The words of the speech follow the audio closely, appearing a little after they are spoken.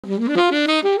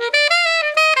The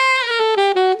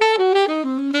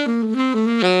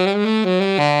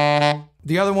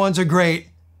other ones are great,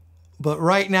 but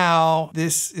right now,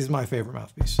 this is my favorite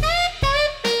mouthpiece.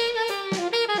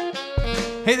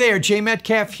 Hey there, Jay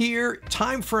Metcalf here.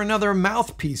 Time for another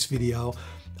mouthpiece video.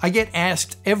 I get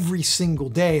asked every single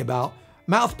day about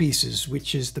mouthpieces,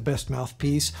 which is the best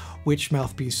mouthpiece, which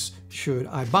mouthpiece should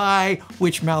I buy,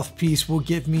 which mouthpiece will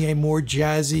give me a more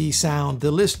jazzy sound.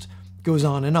 The list goes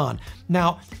on and on.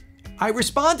 Now, I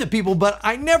respond to people, but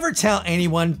I never tell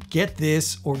anyone get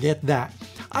this or get that.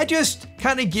 I just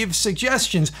kind of give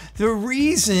suggestions. The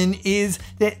reason is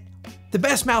that the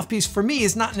best mouthpiece for me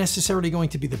is not necessarily going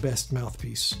to be the best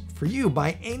mouthpiece for you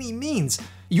by any means.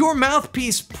 Your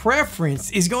mouthpiece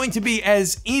preference is going to be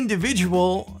as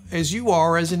individual as you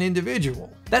are as an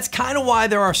individual. That's kind of why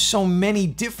there are so many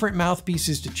different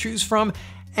mouthpieces to choose from,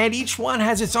 and each one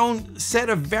has its own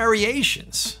set of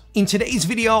variations. In today's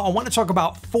video, I want to talk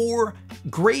about 4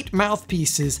 great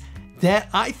mouthpieces that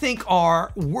I think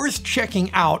are worth checking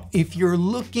out if you're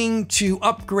looking to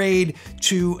upgrade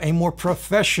to a more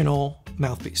professional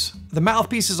mouthpiece. The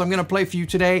mouthpieces I'm gonna play for you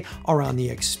today are on the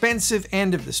expensive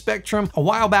end of the spectrum. A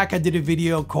while back, I did a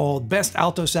video called Best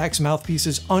Alto Sax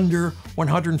Mouthpieces Under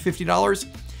 $150.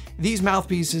 These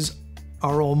mouthpieces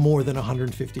are all more than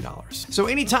 $150. So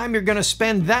anytime you're gonna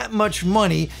spend that much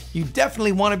money, you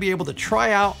definitely wanna be able to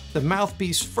try out the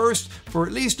mouthpiece first for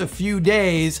at least a few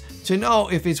days to know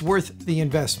if it's worth the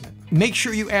investment. Make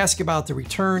sure you ask about the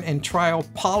return and trial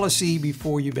policy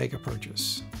before you make a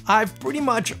purchase. I've pretty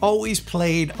much always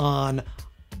played on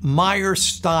Meyer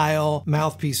style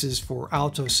mouthpieces for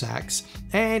alto sax,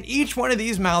 and each one of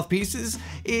these mouthpieces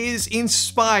is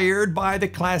inspired by the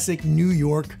classic New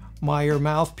York Meyer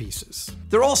mouthpieces.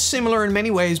 They're all similar in many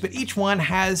ways, but each one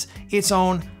has its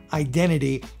own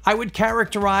identity. I would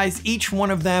characterize each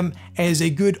one of them as a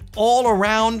good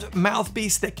all-around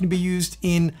mouthpiece that can be used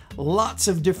in lots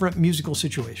of different musical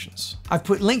situations. I've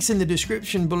put links in the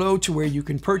description below to where you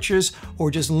can purchase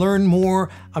or just learn more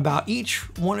about each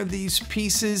one of these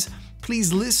pieces.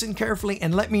 Please listen carefully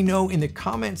and let me know in the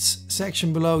comments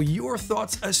section below your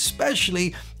thoughts,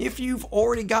 especially if you've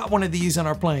already got one of these and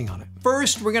are playing on it.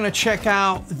 First, we're gonna check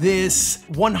out this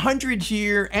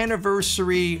 100-year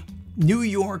anniversary New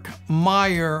York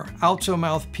Meyer alto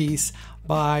mouthpiece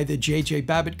by the J.J.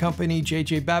 Babbitt Company.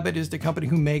 J.J. Babbitt is the company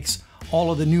who makes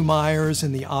all of the new Meyers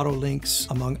and the Auto Links,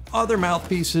 among other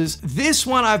mouthpieces. This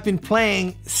one I've been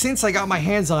playing since I got my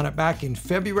hands on it back in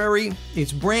February.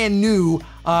 It's brand new.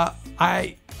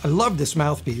 I love this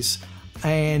mouthpiece,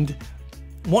 and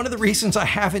one of the reasons I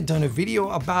haven't done a video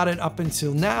about it up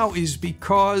until now is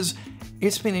because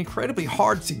it's been incredibly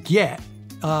hard to get.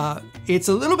 It's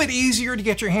a little bit easier to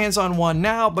get your hands on one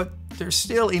now, but they're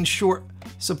still in short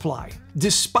supply.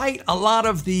 Despite a lot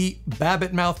of the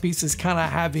Babbitt mouthpieces kind of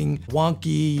having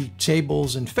wonky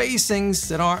tables and facings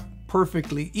that aren't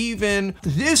perfectly even,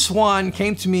 this one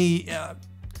came to me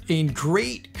in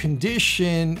great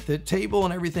condition. The table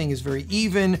and everything is very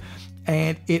even,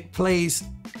 and it plays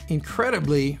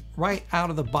incredibly right out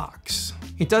of the box.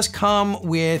 It does come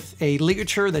with a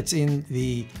ligature that's in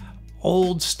the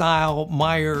old style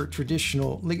Meyer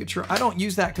traditional ligature. I don't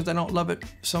use that because I don't love it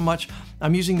so much.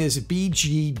 I'm using this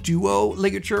BG Duo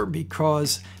ligature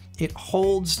because it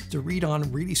holds the reed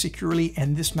on really securely,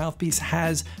 and this mouthpiece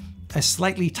has a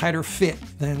slightly tighter fit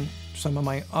than some of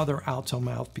my other alto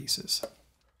mouthpieces.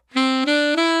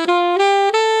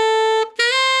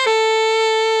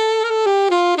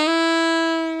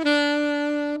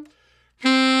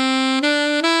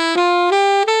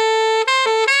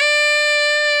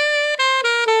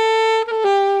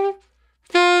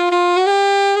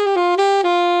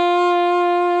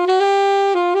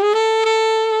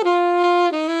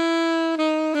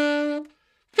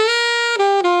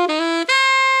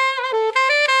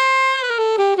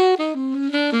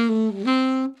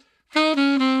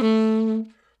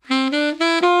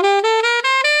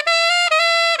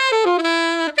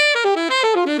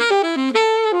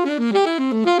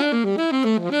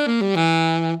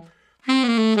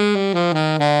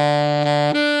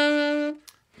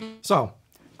 So,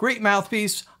 great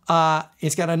mouthpiece.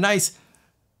 It's got a nice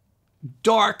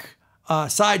dark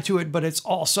side to it, but it's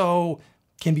also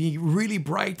can be really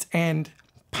bright and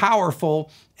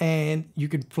powerful, and you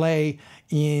could play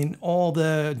in all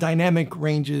the dynamic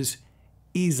ranges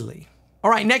easily.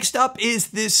 All right, next up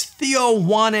is this Theo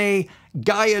Wane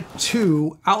Gaia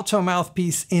 2 alto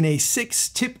mouthpiece in a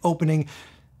 6-tip opening.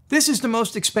 This is the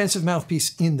most expensive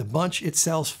mouthpiece in the bunch. It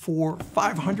sells for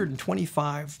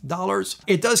 $525.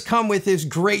 It does come with this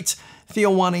great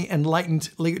Theo-Wani Enlightened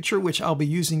ligature, which I'll be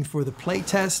using for the play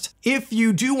test. If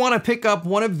you do want to pick up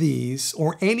one of these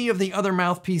or any of the other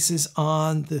mouthpieces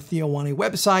on the Theo-Wani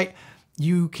website,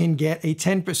 you can get a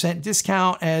 10%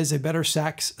 discount as a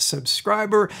BetterSax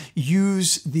subscriber.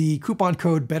 Use the coupon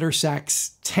code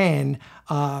BetterSax10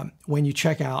 when you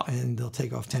check out, and they'll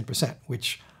take off 10%,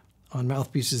 which on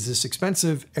mouthpieces this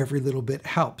expensive, every little bit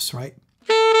helps, right?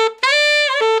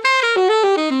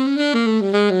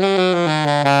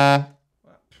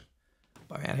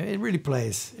 But man, it really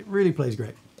plays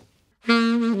great.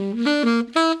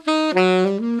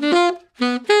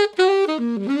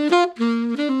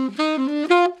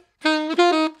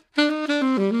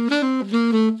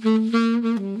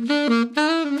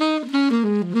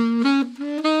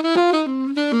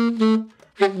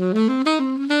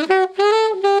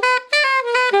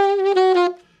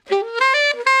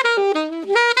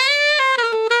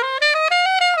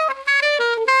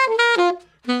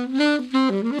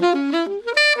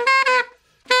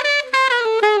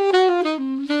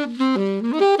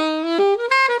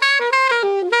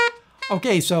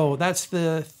 Okay, so that's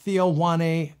the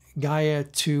Theo-Wani Gaia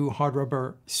 2 Hard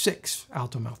Rubber 6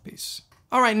 alto mouthpiece.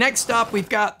 All right, next up, we've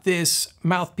got this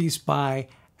mouthpiece by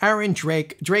Aaron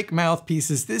Drake, Drake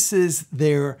Mouthpieces. This is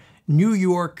their New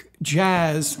York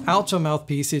Jazz alto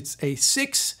mouthpiece. It's a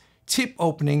 6-tip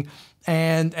opening,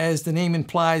 and as the name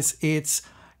implies, it's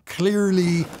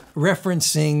clearly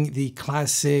referencing the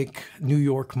classic New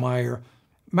York Meyer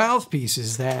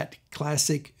mouthpieces, that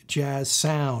classic jazz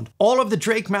sound. All of the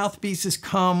Drake mouthpieces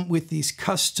come with these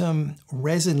custom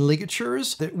resin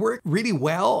ligatures that work really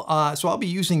well, so I'll be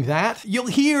using that. You'll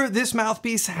hear this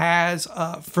mouthpiece has,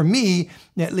 for me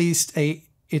at least,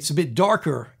 it's a bit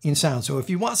darker in sound. So if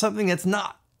you want something that's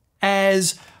not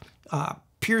as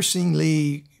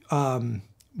piercingly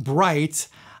bright,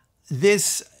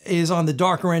 this is on the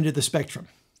darker end of the spectrum.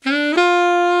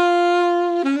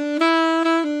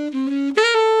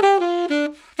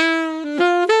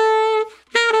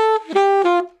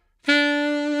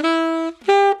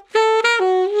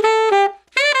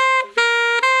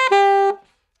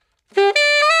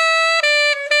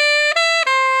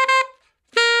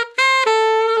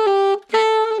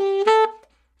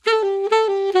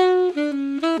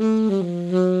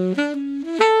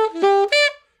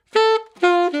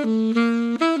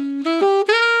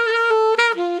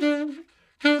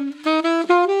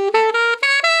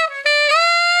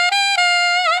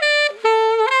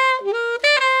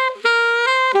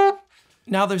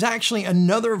 Now there's actually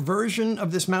another version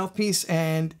of this mouthpiece,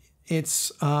 and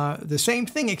it's the same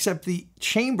thing, except the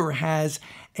chamber has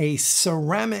a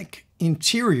ceramic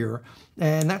interior,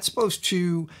 and that's supposed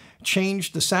to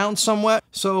change the sound somewhat.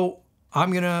 So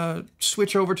I'm gonna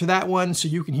switch over to that one so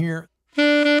you can hear.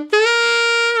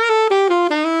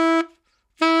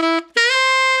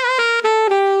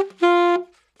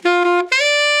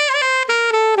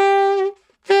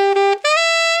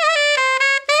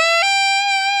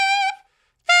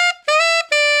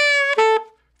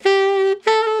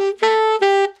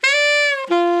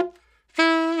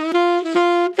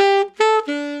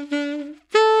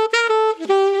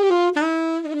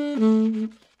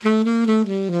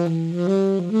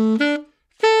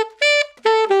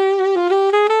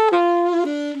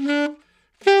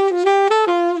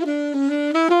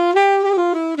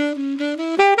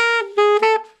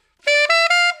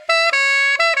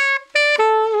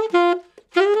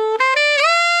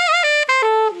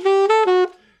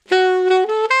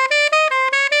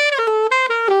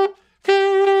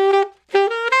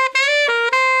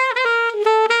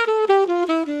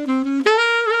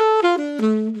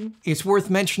 It's worth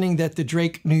mentioning that the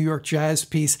Drake New York Jazz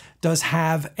piece does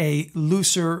have a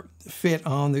looser fit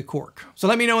on the cork. So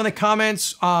let me know in the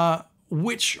comments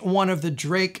which one of the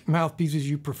Drake mouthpieces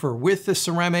you prefer, with the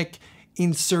ceramic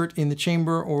insert in the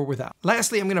chamber or without.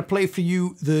 Lastly, I'm gonna play for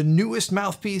you the newest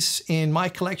mouthpiece in my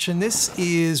collection. This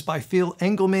is by Phil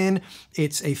Engelman.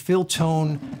 It's a Phil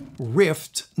Tone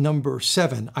Rift number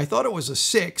 7. I thought it was a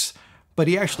 6, but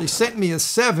he actually sent me a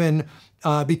 7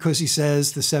 because he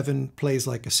says the 7 plays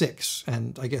like a 6.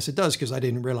 And I guess it does, because I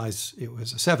didn't realize it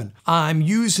was a 7. I'm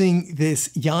using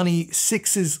this Yanni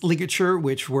 6's ligature,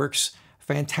 which works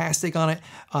fantastic on it.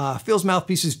 Phil's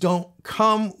mouthpieces don't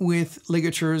come with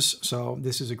ligatures, so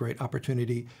this is a great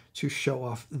opportunity to show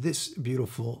off this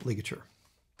beautiful ligature.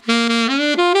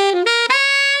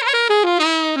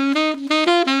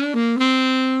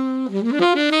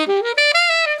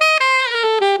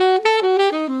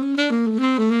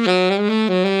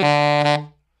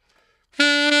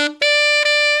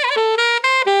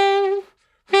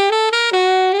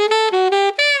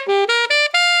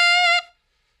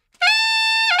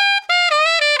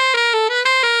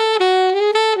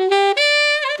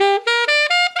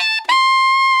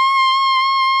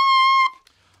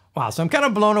 Wow, so I'm kind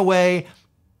of blown away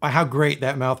by how great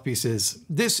that mouthpiece is.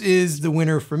 This is the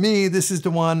winner for me. This is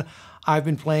the one I've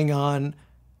been playing on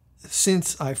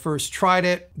since I first tried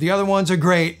it. The other ones are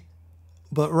great,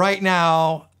 but right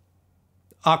now,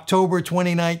 October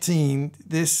 2019,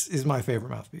 this is my favorite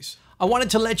mouthpiece. I wanted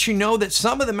to let you know that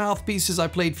some of the mouthpieces I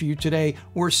played for you today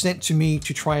were sent to me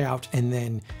to try out and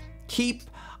then keep.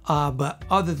 But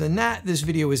other than that, this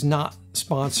video is not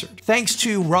sponsored. Thanks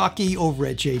to Rocky over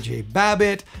at JJ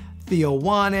Babbitt, Theo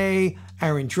Wane,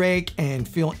 Aaron Drake, and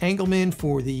Phil Engelman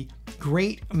for the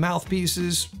great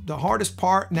mouthpieces. The hardest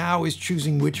part now is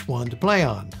choosing which one to play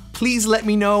on. Please let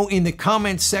me know in the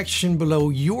comments section below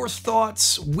your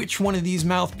thoughts. Which one of these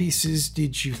mouthpieces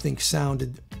did you think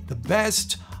sounded the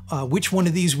best? Which one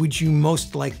of these would you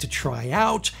most like to try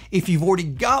out? If you've already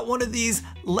got one of these,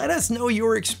 let us know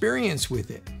your experience with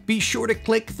it. Be sure to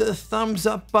click the thumbs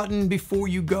up button before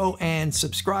you go and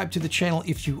subscribe to the channel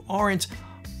if you aren't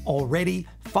already.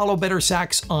 Follow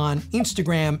BetterSax on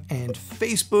Instagram and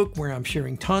Facebook, where I'm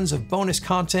sharing tons of bonus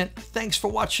content. Thanks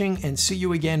for watching, and see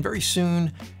you again very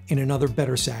soon in another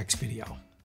BetterSax video.